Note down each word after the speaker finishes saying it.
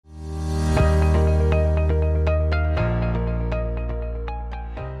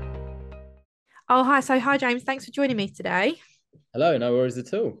Oh, hi. So, hi, James. Thanks for joining me today. Hello, no worries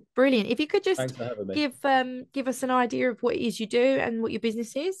at all. Brilliant. If you could just Thanks for having me. give us an idea of what it is you do and what your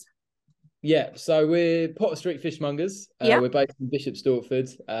business is. Yeah, so we're Potter Street Fishmongers. Yeah. We're based in Bishop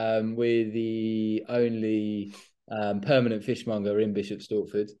Stortford. We're the only permanent fishmonger in Bishop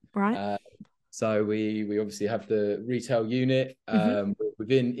Stortford. Right. Uh, so we obviously have the retail unit Mm-hmm.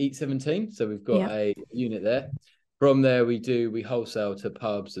 within Eat 17. So we've got Yeah. a unit there. From there, we wholesale to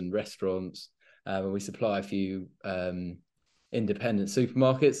pubs and restaurants, and we supply a few independent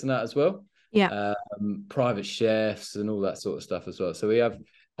supermarkets and that as well. Yeah. Private chefs and all that sort of stuff as well. So we have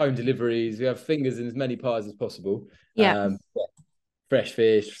home deliveries. We have fingers in as many pies as possible. Yeah. Fresh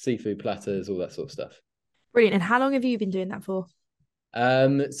fish, seafood platters, all that sort of stuff. Brilliant. And how long have you been doing that for?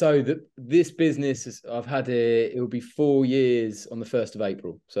 This business I've had it. It will be 4 years on the 1st of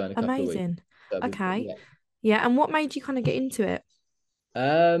April, so in a couple of weeks. Amazing. Okay. Yeah. Yeah. And what made you kind of get into it?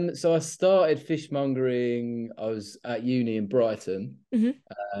 So I started fishmongering. I was at uni in Brighton,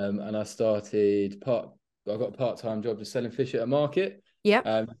 Mm-hmm. and I started part. I got a part-time job just selling fish at a market. Yep.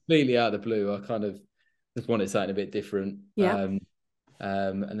 Completely out of the blue. I kind of just wanted something a bit different. Yep.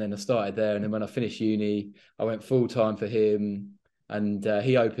 And then I started there, and then when I finished uni, I went full time for him, and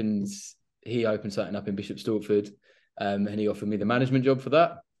he opened something up in Bishop Stortford, and he offered me the management job for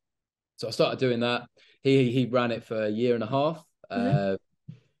that. So I started doing that. He ran it for a year and a half,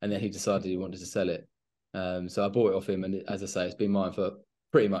 Mm-hmm. and then he decided he wanted to sell it. So I bought it off him, and as I say, it's been mine for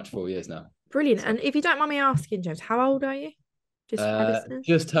pretty much 4 years now. Brilliant. So And if you don't mind me asking, James, how old are you? Just for our listeners.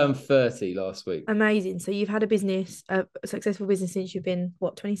 just turned 30 last week. Amazing. So you've had a business, a successful business since you've been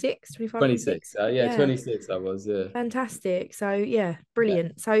what, 26, 25, 26. 26? Yeah, Yeah. 26 I was, yeah. Fantastic. So yeah, Yeah.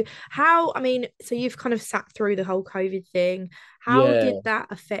 brilliant. So so you've kind of sat through the whole COVID thing. How did Yeah. that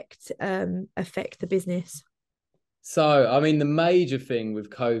affect the business? So, I mean, the major thing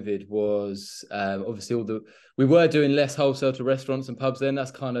with COVID was obviously we were doing less wholesale to restaurants and pubs then.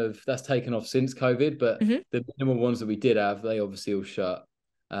 That's taken off since COVID, but Hmm. the minimal ones that we did have, they obviously all shut.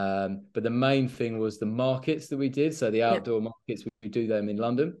 But the main thing was the markets that we did. So the Yeah. outdoor markets, we do them in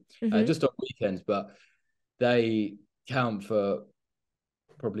London, Hmm. just on weekends, but they count for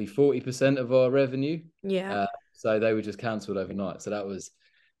probably 40% of our revenue. Yeah. So they were just cancelled overnight. So that was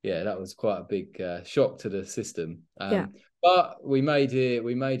quite a big shock to the system. Yeah. But we made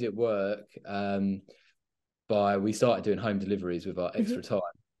it work by we started doing home deliveries with our Hmm. extra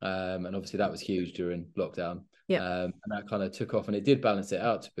time. And obviously that was huge during lockdown. Yeah. And that kind of took off and it did balance it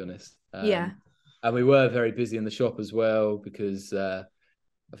out, to be honest. Yeah. And we were very busy in the shop as well because I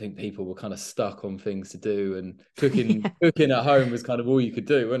think people were kind of stuck on things to do, and cooking Yeah. cooking at home was kind of all you could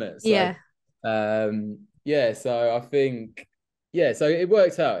do, wasn't it? So Yeah. yeah, so I think yeah, so it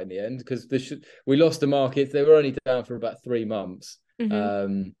worked out in the end because we lost the markets. They were only down for about 3 months, Hmm.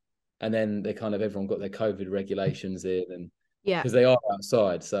 um, and then everyone got their COVID regulations in, and Yeah. because they are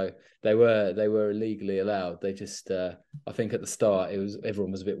outside, so they were illegally allowed. They just I think at the start it was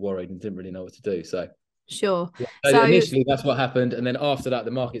everyone was a bit worried and didn't really know what to do. So Sure. yeah. So Initially, that's what happened, and then after that,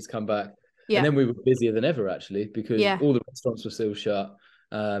 the markets come back, and yeah. then we were busier than ever actually because Yeah. all the restaurants were still shut,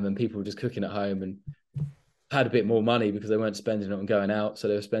 and people were just cooking at home and had a bit more money because they weren't spending it on going out, so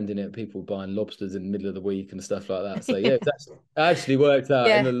they were spending it on people buying lobsters in the middle of the week and stuff like that. So yeah, it actually worked out in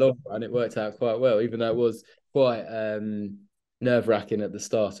Yeah. the long run. It worked out quite well, even though it was quite nerve-wracking at the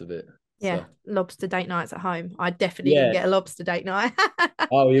start of it. Yeah. So Lobster date nights at home. I definitely gonna yeah. get a lobster date night.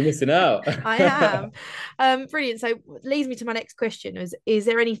 Oh, you're missing out. I am. Brilliant. So leads me to my next question is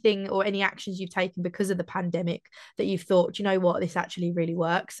there anything or any actions you've taken because of the pandemic that you've thought, "Do you know what, this actually really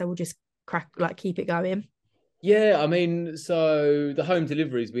works, so we'll just keep it going." Yeah, I mean, so the home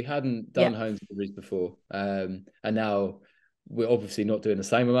deliveries, we hadn't Yeah. done home deliveries before. And now we're obviously not doing the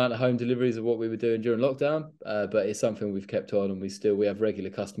same amount of home deliveries of what we were doing during lockdown. But it's something we've kept on, and we have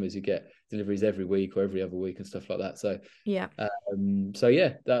regular customers who get deliveries every week or every other week and stuff like that. Yeah. So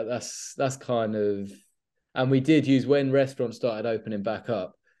yeah, that's kind of, and we did use when restaurants started opening back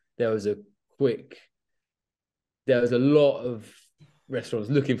up, there was a quick there was a lot of restaurants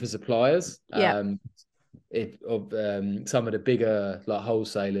looking for suppliers. Yeah. Some of the bigger like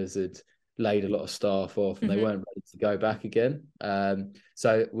wholesalers had laid a lot of staff off and they Hmm. weren't ready to go back again.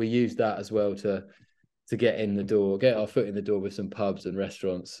 So we used that as well to get in the door, get our foot in the door with some pubs and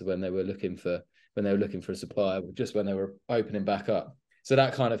restaurants when they were looking for a supplier, just when they were opening back up. So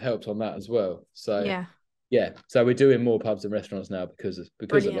that kind of helped on that as well. So Yeah. yeah, so we're doing more pubs and restaurants now because of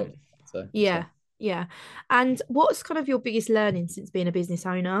Brilliant. lockdown. So Yeah. Yeah. And what's kind of your biggest learning since being a business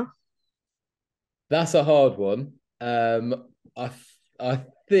owner? that's a hard one. I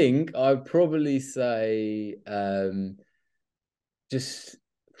think I'd probably say just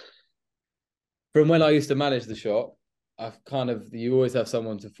from when I used to manage the shop, I've kind of, you always have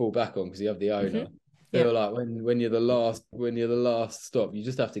someone to fall back on because you have the owner. Yeah. Feel like when you're the last stop, you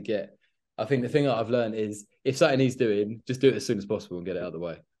just have to get. I think the thing that I've learned is if something needs doing, just do it as soon as possible and get it out of the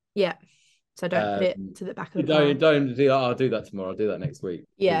way. Yeah. So don't put it to the back of You the pile. don't do that. I'll do that tomorrow. I'll do that next week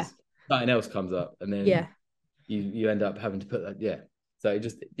Yeah. because something else comes up, and Yeah. then you end up having to put that. Yeah. So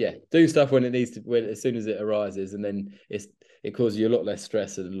just do stuff when it needs to, when as soon as it arises, and then it causes you a lot less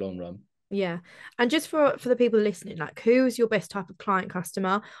stress in the long run. Yeah. And just for the people listening, like who is your best type of client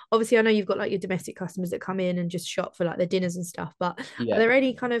customer? Obviously, I know you've got like your domestic customers that come in and just shop for like their dinners and stuff, but are Yeah. there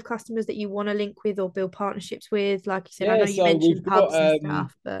any kind of customers that you want to link with or build partnerships with? Like you said, I know Yeah. you So mentioned we've pubs and got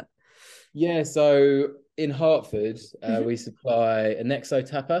stuff, but so in Hartford, Mhm. we supply a Nexo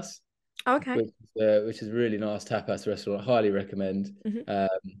tapas, Oh, okay. which is a really nice tapas restaurant. I highly recommend. Mhm.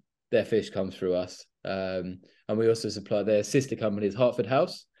 Their fish comes through us, and we also supply their sister companies, Hartford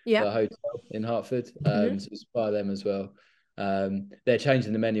House, Yeah. the hotel in Hartford. Mhm. So we supply them as well. They're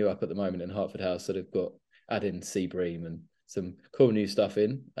changing the menu up at the moment in Hartford House, so they've got add in sea bream and some cool new stuff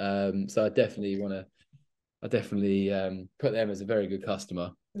in. So I definitely put them as a very good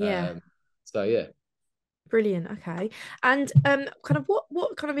customer. Yeah. So yeah. Brilliant. Okay. And kind of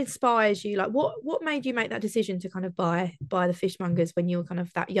what kind of inspires you? Like what made you make that decision to kind of buy the Fishmongers when you were kind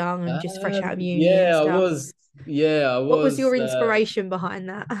of that young and just fresh out of uni and Yeah, I stuff? was. Yeah, I What was was. your inspiration behind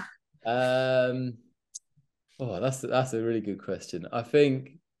that? Um, oh, that's a really good question. I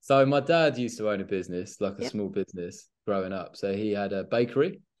think so. My dad used to own a business, like a Yep. small business, growing up. So he had a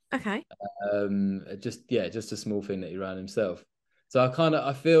bakery. Okay. Just a small thing that he ran himself. So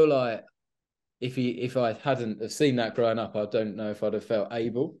I feel like if I hadn't have seen that growing up, I don't know if I'd have felt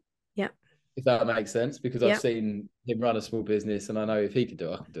able, Yep. if that makes sense, because I've Yep. seen him run a small business, and I know if he could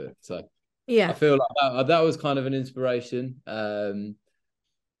do it, I can do it. So I Yeah. feel like that was kind of an inspiration. And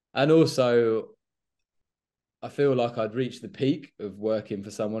also I feel like I'd reached the peak of working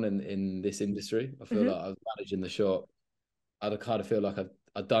for someone in this industry. I feel Hmm. like I was managing the shop. I'd kind of feel like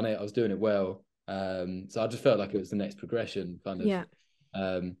I'd done it. I was doing it well. So I just felt like it was the next progression, kind of. Yeah.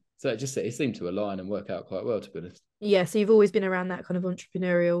 So it seemed to align and work out quite well, to be honest. Yeah. So you've always been around that kind of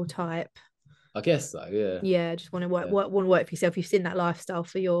entrepreneurial type. I guess so. Yeah. Yeah. Just want to Yeah. want to work for yourself. You've seen that lifestyle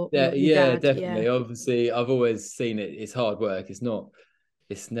for Yeah. your Yeah. dad. Yeah. Definitely. Obviously, I've always seen it. It's hard work. It's not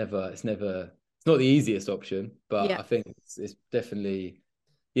the easiest option, but Yeah. I think it's definitely.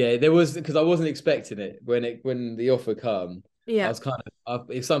 Yeah, there was, because I wasn't expecting it when the offer come. I Yeah. was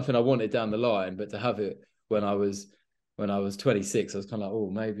it's something I wanted down the line, but to have it when I was 26, I was kind of like, oh,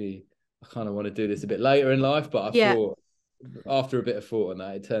 maybe I kind of want to do this a bit later in life. But I Yeah. thought after a bit of thought on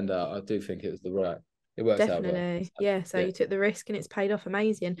that, it turned out I do think it was the right. It works out well. Definitely. So, Yeah. So yeah, you took the risk and it's paid off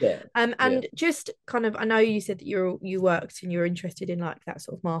amazing. yeah, yeah. And just kind of I know you said that you worked and you're interested in like that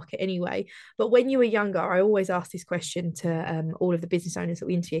sort of market anyway. But when you were younger, I always ask this question to all of the business owners that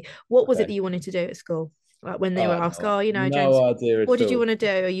we interview. What was it that Okay. you wanted to do at school? Like when they were Oh, asked, no, oh, James, no idea what at did you all. want to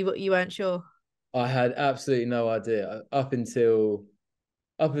do? Or you weren't sure? I had absolutely no idea up until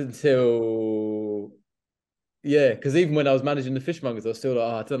yeah, because even when I was managing the fishmongers, I was still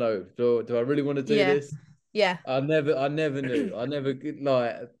like, oh, I don't know, do I really want to do Yeah. this? Yeah. I never knew. I never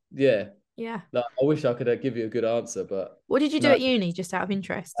like, yeah, Yeah. like I wish I could give you a good answer, but What did you do no. at uni, just out of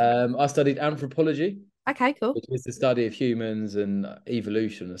interest? I studied anthropology, Okay, cool. which is the study of humans and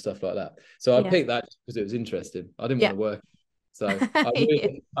evolution and stuff like that. So I Yeah. picked that because it was interesting. I didn't want Yeah. to work, so Yeah.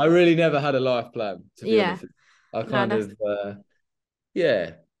 I really never had a life plan, to be Yeah. honest. I No, kind that's of,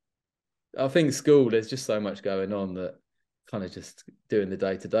 yeah. I think school, there's just so much going on that kind of just doing the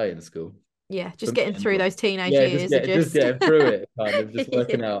day to day in school. yeah, For just me, getting through anyway. those teenage Yeah, just years are just just getting through it, kind of just yeah.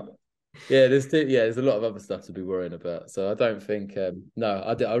 working out. There's a lot of other stuff to be worrying about. So I don't think no,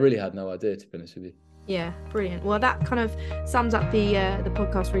 I really had no idea, to be honest with you. Yeah, brilliant. Well, that kind of sums up the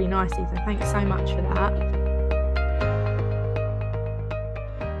podcast really nicely. So thanks so much for that.